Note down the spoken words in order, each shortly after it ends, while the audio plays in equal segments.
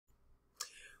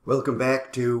Welcome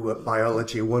back to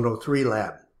Biology 103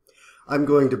 Lab. I'm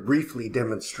going to briefly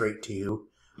demonstrate to you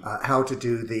how to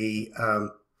do the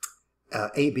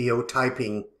ABO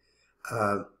typing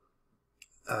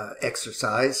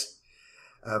exercise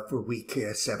for week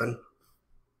 7.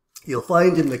 You'll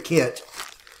find in the kit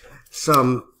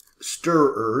some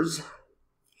stirrers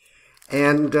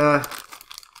and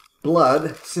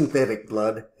blood, synthetic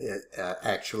blood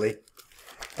actually,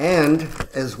 and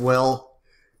as well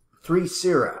 3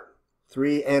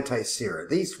 anti-sera.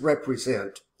 These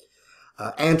represent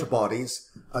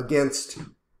antibodies against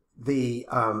the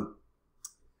A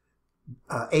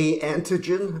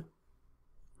antigen,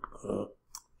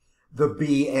 the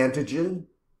B antigen,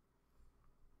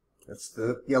 that's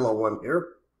the yellow one here,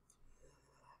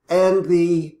 and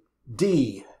the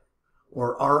D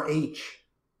or RH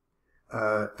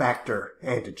factor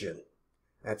antigen.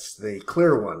 That's the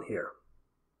clear one here.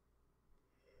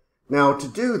 Now, to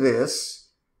do this,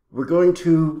 we're going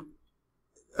to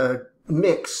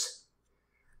mix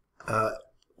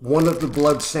one of the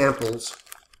blood samples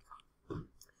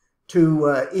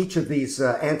to each of these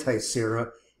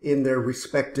anti-sera in their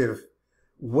respective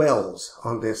wells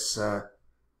on this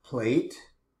plate.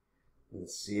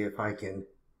 Let's see if I can...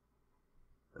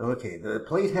 Okay, the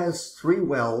plate has 3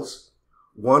 wells,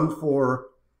 one for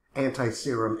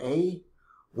anti-serum A,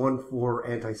 one for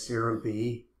anti-serum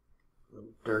B,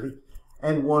 dirty,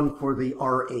 and one for the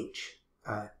RH,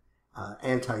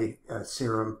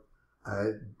 anti-serum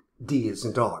D as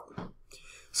in dog.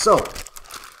 So,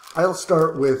 I'll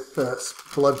start with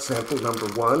blood sample number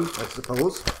 1, I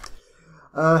suppose.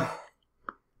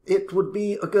 It would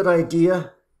be a good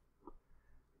idea,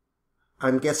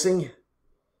 I'm guessing,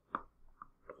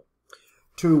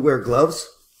 to wear gloves.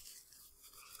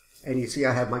 And you see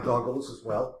I have my goggles as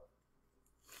well.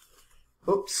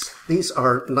 Oops, these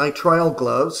are nitrile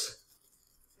gloves,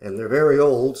 and they're very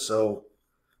old, so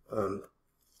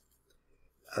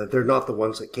they're not the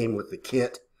ones that came with the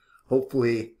kit.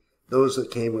 Hopefully those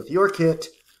that came with your kit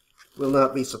will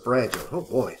not be so fragile. Oh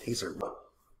boy, these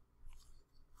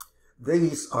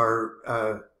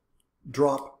are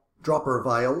dropper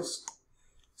vials.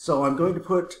 So I'm going to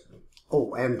put,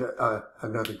 oh, and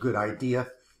another good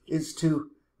idea is to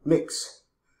mix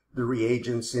the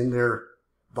reagents in their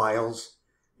vials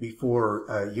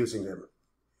before using them.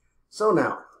 So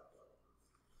now,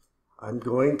 I'm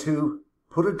going to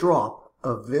put a drop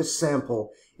of this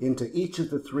sample into each of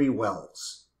the 3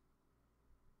 wells.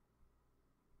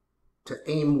 To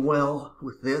aim well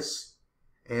with this,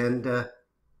 and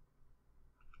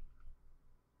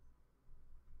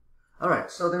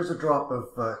alright, so there's a drop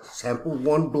of sample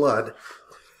 1 blood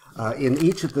in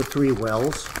each of the 3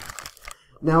 wells.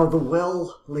 Now the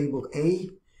well labeled A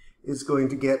is going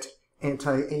to get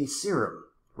anti-A serum,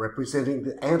 representing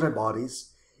the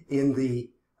antibodies in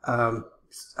the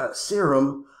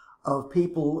serum of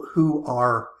people who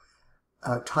are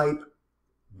type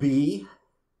B,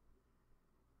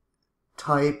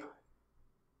 type,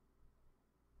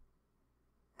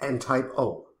 and type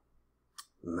O.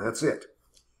 And that's it.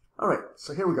 All right,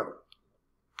 so here we go.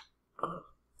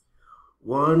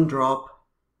 1 drop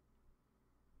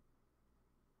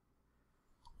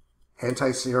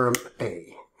anti-serum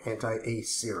A, anti-A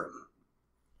serum.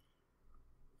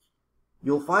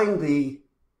 You'll find the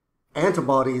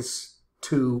antibodies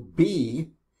to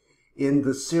B in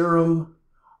the serum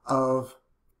of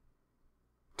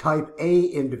type A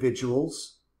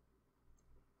individuals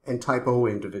and type O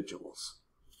individuals.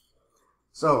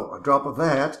 So, a drop of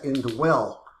that in the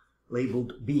well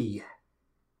labeled B.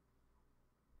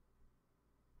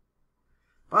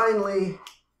 Finally,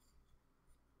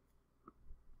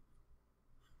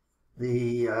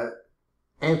 the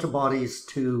antibodies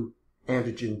to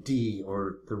antigen D,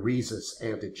 or the rhesus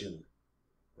antigen.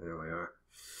 There we are.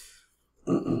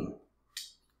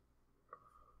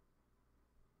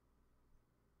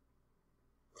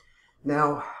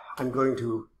 Now, I'm going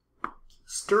to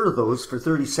stir those for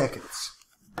 30 seconds.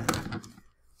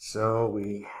 So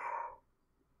we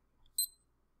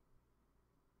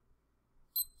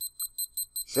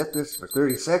set this for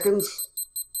 30 seconds.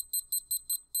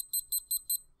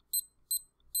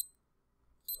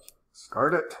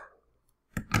 Start it.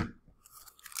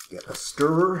 Get a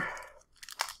stirrer.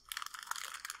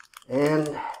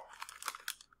 And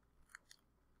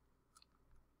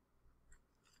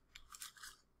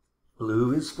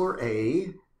blue is for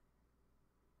A.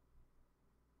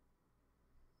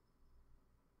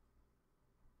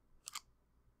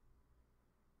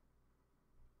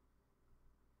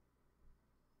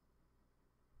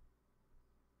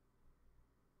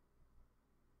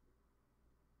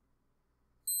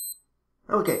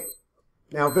 Okay,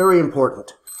 now very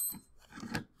important.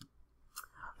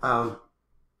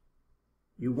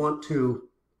 you want to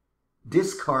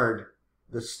discard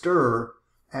the stir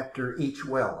after each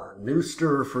well, a new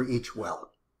stir for each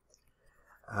well.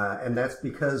 And that's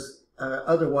because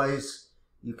otherwise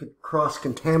you could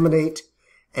cross-contaminate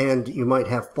and you might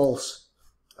have false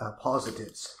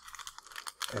positives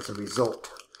as a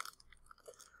result.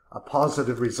 A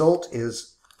positive result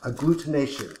is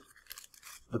agglutination,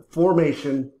 the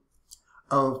formation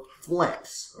of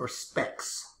flecks or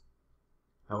specks,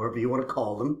 however you want to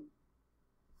call them,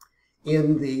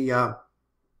 in the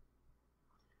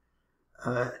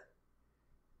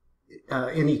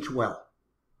in each well.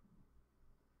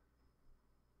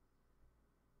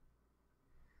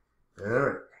 All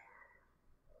right.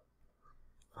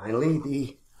 Finally,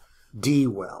 the D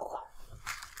well.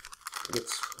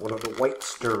 It's one of the white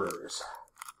stirrers.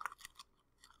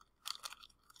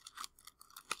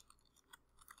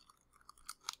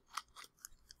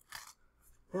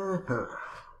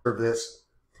 Of this,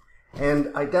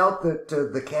 and I doubt that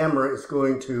the camera is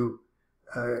going to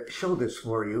show this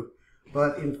for you,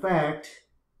 but in fact,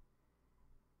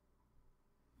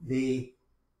 the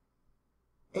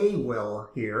A well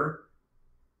here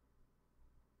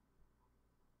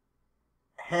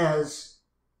has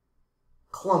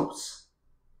clumps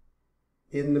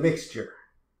in the mixture.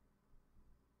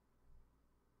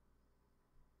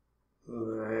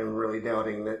 I'm really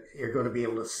doubting that you're going to be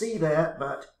able to see that,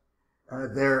 but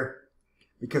they're,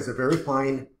 because they're very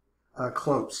fine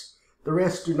clumps. The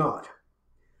rest do not.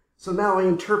 So now I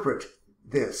interpret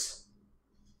this.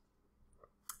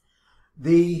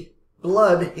 The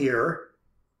blood here,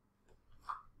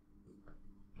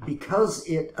 because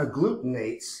it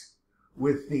agglutinates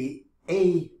with the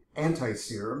A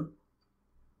antiserum,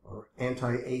 or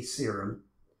anti-A serum,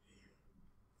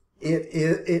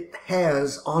 it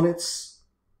has on its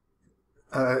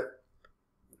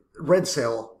red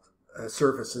cell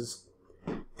surfaces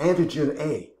antigen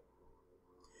A.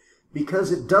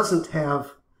 Because it doesn't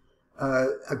have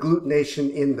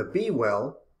agglutination in the B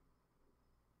well,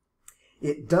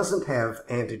 it doesn't have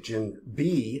antigen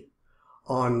B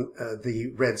on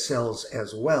the red cells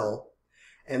as well,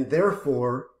 and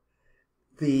therefore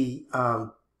the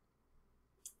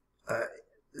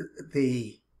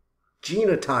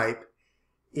genotype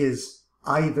is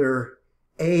either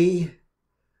A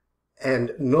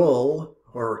and null,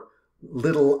 or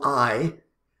little I,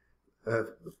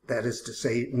 that is to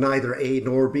say neither A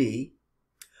nor B,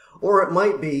 or it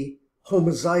might be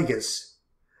homozygous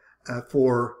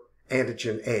for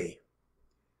antigen A.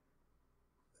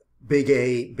 Big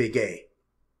A, big A.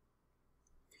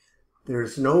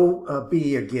 There's no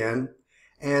B again,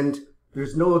 and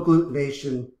there's no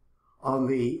agglutination on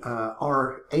the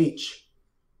RH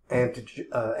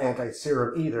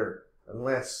antiserum either,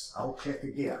 unless, I'll check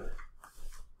again.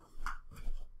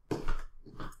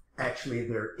 Actually,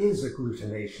 there is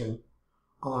agglutination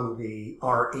on the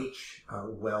RH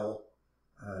well.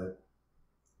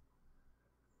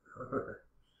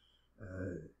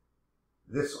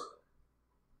 This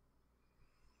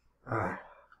one.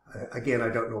 Again, I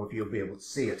don't know if you'll be able to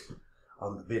see it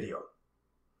on the video.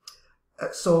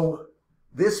 So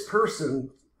this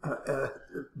person,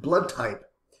 blood type,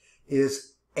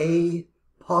 is A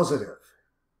positive.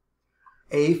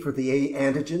 A for the A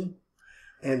antigen,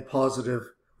 and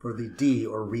positive for the D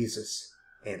or rhesus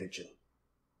antigen.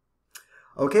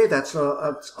 Okay, that's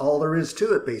all there is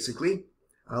to it, basically.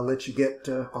 I'll let you get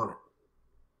on it.